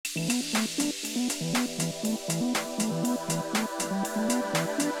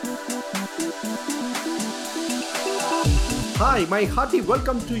Hi, my hearty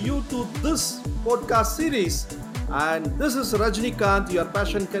welcome to you to this podcast series. And this is Rajnikant, your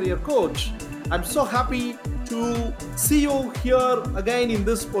passion career coach. I'm so happy to see you here again in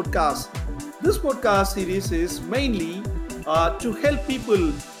this podcast. This podcast series is mainly to help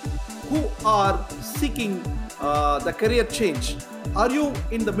people who are seeking the career change. Are you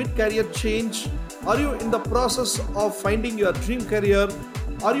in the mid career change? Are you in the process of finding your dream career?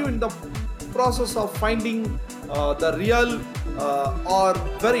 Are you in the process of finding the real or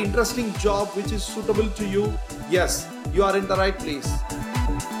very interesting job which is suitable to you? Yes, you are in the right place.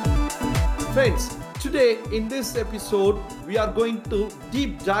 Friends, today in this episode, we are going to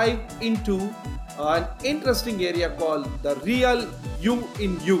deep dive into an interesting area called the real you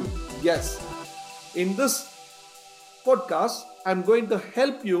in you. Yes, in this podcast, I'm going to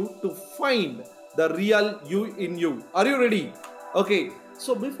help you to find the real you in you. Are you ready? Okay,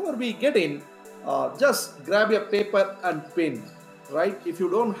 so before we get in, just grab your paper and pen, right? If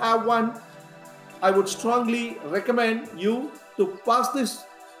you don't have one, I would strongly recommend you to pass this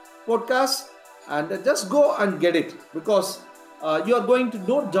podcast and just go and get it, because you are going to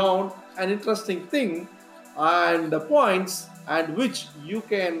note down an interesting thing and the points and which you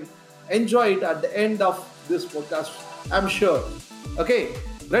can enjoy it at the end of this podcast, I'm sure. Okay,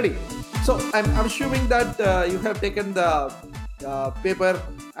 ready? So I'm assuming that you have taken the paper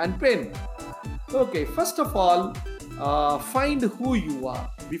and pen. Okay, first of all, find who you are.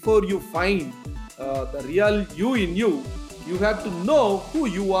 Before you find the real you in you, you have to know who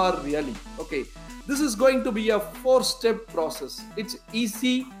you are really. Okay, this is going to be a 4-step process. It's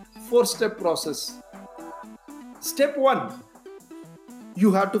easy 4-step process. Step 1,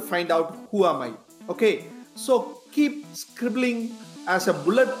 you have to find out who am I. Okay, so keep scribbling as a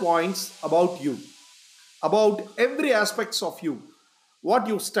bullet points about you, about every aspects of you, what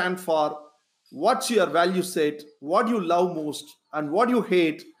you stand for, what's your value set, what you love most and what you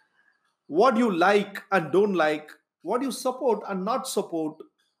hate, what you like and don't like, what you support and not support,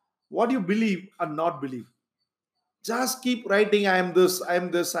 what you believe and not believe. Just keep writing, I am this, I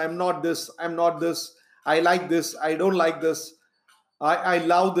am this, I am not this, I am not this, I like this, I don't like this, I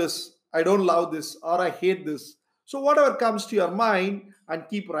love this, I don't love this, or I hate this. So whatever comes to your mind, and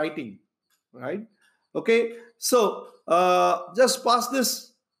keep writing, right? Okay, so just pass this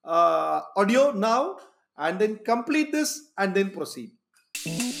audio now and then complete this and then proceed.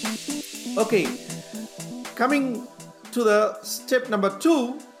 Okay, coming to the step number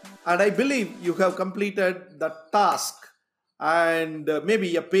 2, and I believe you have completed the task, and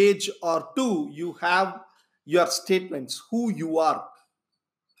maybe a page or two you have your statements, who you are.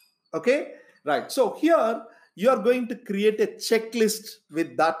 Okay, right. So here you are going to create a checklist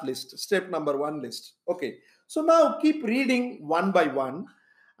with that list, step number 1 list. Okay, so now keep reading one by one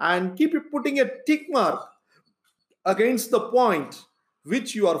and keep putting a tick mark against the point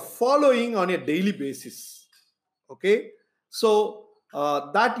which you are following on a daily basis. Okay, so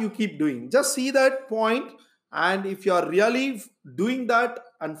that you keep doing, just see that point, and if you are really doing that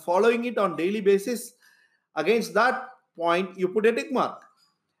and following it on daily basis, against that point you put a tick mark.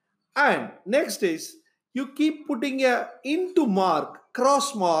 And next is you keep putting a into mark,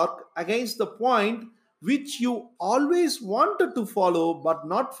 cross mark against the point which you always wanted to follow but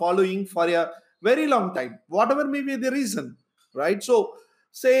not following for a very long time, whatever may be the reason, right? So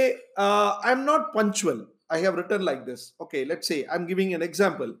say I'm not punctual. I have written like this. Okay, let's say I'm giving an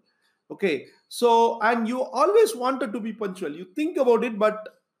example. Okay, so and you always wanted to be punctual. You think about it, but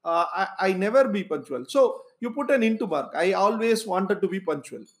I never be punctual. So you put an into mark. I always wanted to be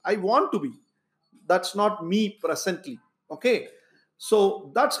punctual. I want to be. That's not me presently. Okay,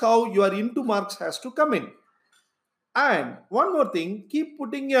 so that's how your into marks has to come in. And one more thing, keep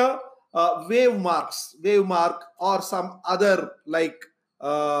putting a wave mark or some other like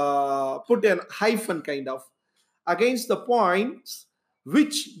put an hyphen kind of against the points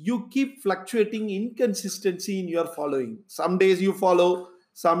which you keep fluctuating inconsistency in your following. Some days you follow,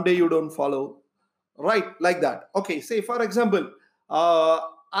 some day you don't follow, right? Like that. Okay, say for example, uh,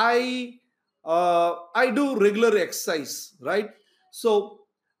 I I do regular exercise, right? So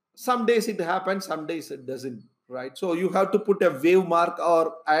some days it happens, some days it doesn't, right? So you have to put a wave mark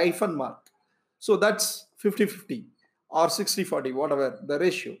or hyphen mark. So that's 50-50 or 60-40, whatever the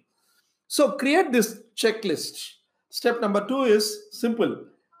ratio. So create this checklist. Step number 2 is simple.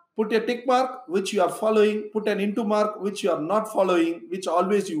 Put a tick mark which you are following, put an into mark which you are not following, which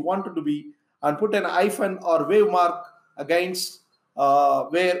always you wanted to be, and put an hyphen or wave mark against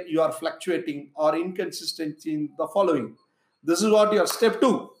where you are fluctuating or inconsistent in the following. This is what your step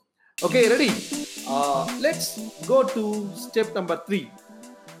 2. Okay, ready? Let's go to step number 3,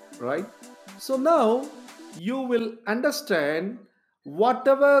 right? So now you will understand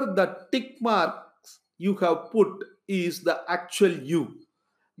whatever the tick marks you have put is the actual you.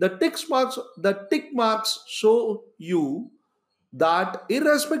 The tick marks show you that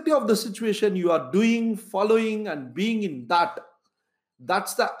irrespective of the situation you are doing, following, and being in that,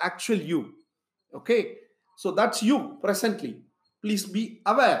 that's the actual you. Okay, so that's you presently. Please be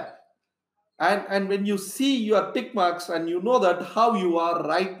aware. And when you see your tick marks and you know that how you are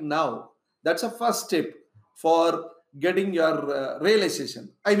right now, that's a first step for getting your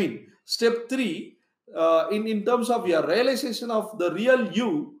realization. I mean, step 3, in terms of your realization of the real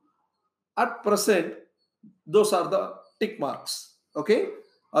you at present, those are the tick marks. Okay,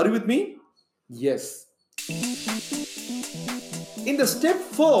 are you with me? Yes. In the step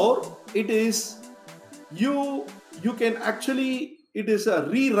 4, it is you you can actually, it is a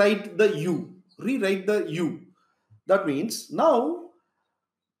rewrite the you. That means now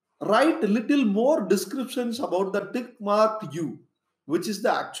write little more descriptions about the tick mark you, which is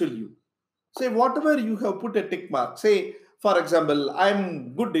the actual you. Say whatever you have put a tick mark. Say, for example,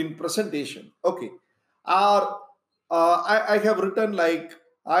 I'm good in presentation. Okay, or I have written like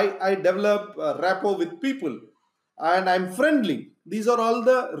I develop rapport with people, and I'm friendly. These are all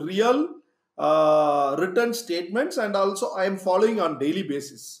the real written statements, and also I am following on daily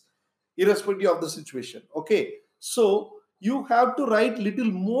basis, irrespective of the situation. Okay, so you have to write little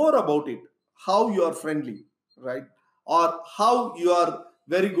more about it, how you are friendly, right? Or how you are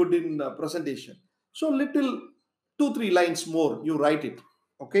very good in presentation. So little 2 3 lines more you write it.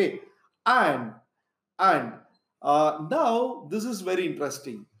 Okay, and now this is very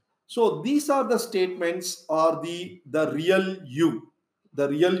interesting. So these are the statements, or the real you, the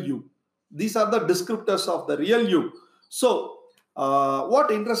real you. These are the descriptors of the real you. So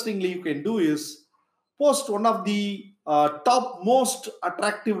what interestingly you can do is post one of the top most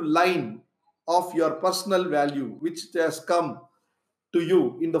attractive line of your personal value which has come to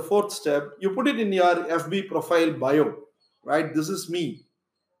you in the fourth step. You put it in your FB profile bio, right? This is me.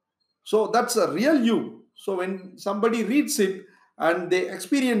 So that's a real you. So when somebody reads it and they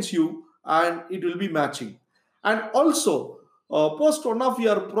experience you, and it will be matching. And also post one of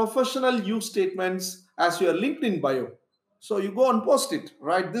your professional you statements as your LinkedIn bio. So you go and post it,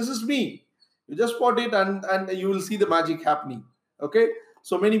 right? This is me. You just put it, and you will see the magic happening. Okay,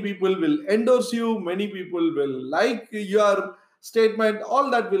 so many people will endorse you, many people will like your statement,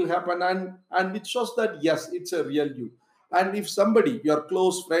 all that will happen, and it shows that yes, it's a real you. And if somebody, your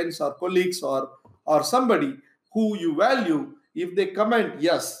close friends or colleagues, or somebody who you value, if they comment,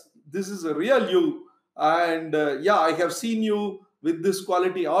 yes, this is a real you, and yeah, I have seen you with this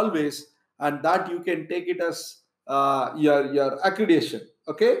quality always, and that you can take it as your accreditation.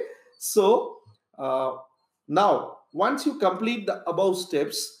 Okay, so uh, now once you complete the above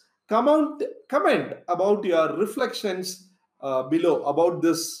steps, comment about your reflections below about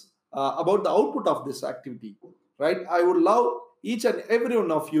this, about the output of this activity, right? I would love each and every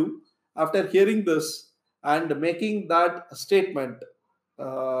one of you, after hearing this and making that statement,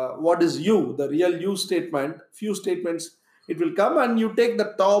 what is you, the real you statement, few statements, it will come, and you take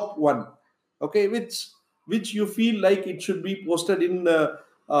the top one. Okay, which you feel like it should be posted in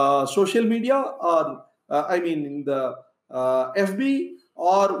social media, or I mean in the FB,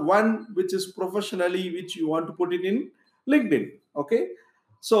 or one which is professionally, which you want to put it in LinkedIn. Okay,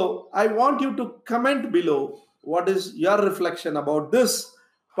 so I want you to comment below what is your reflection about this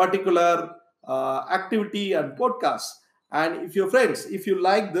particular activity and podcast. And if your friends, if you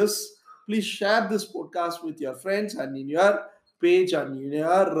like this, please share this podcast with your friends and in your page and in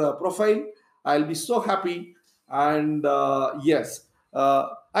your profile. I'll be so happy. And yes,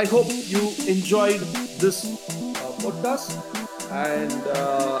 I hope you enjoyed this podcast. And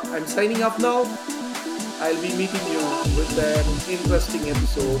I'm signing off now. I'll be meeting you with an interesting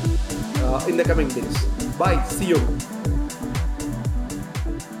episode in the coming days. Bye. See you.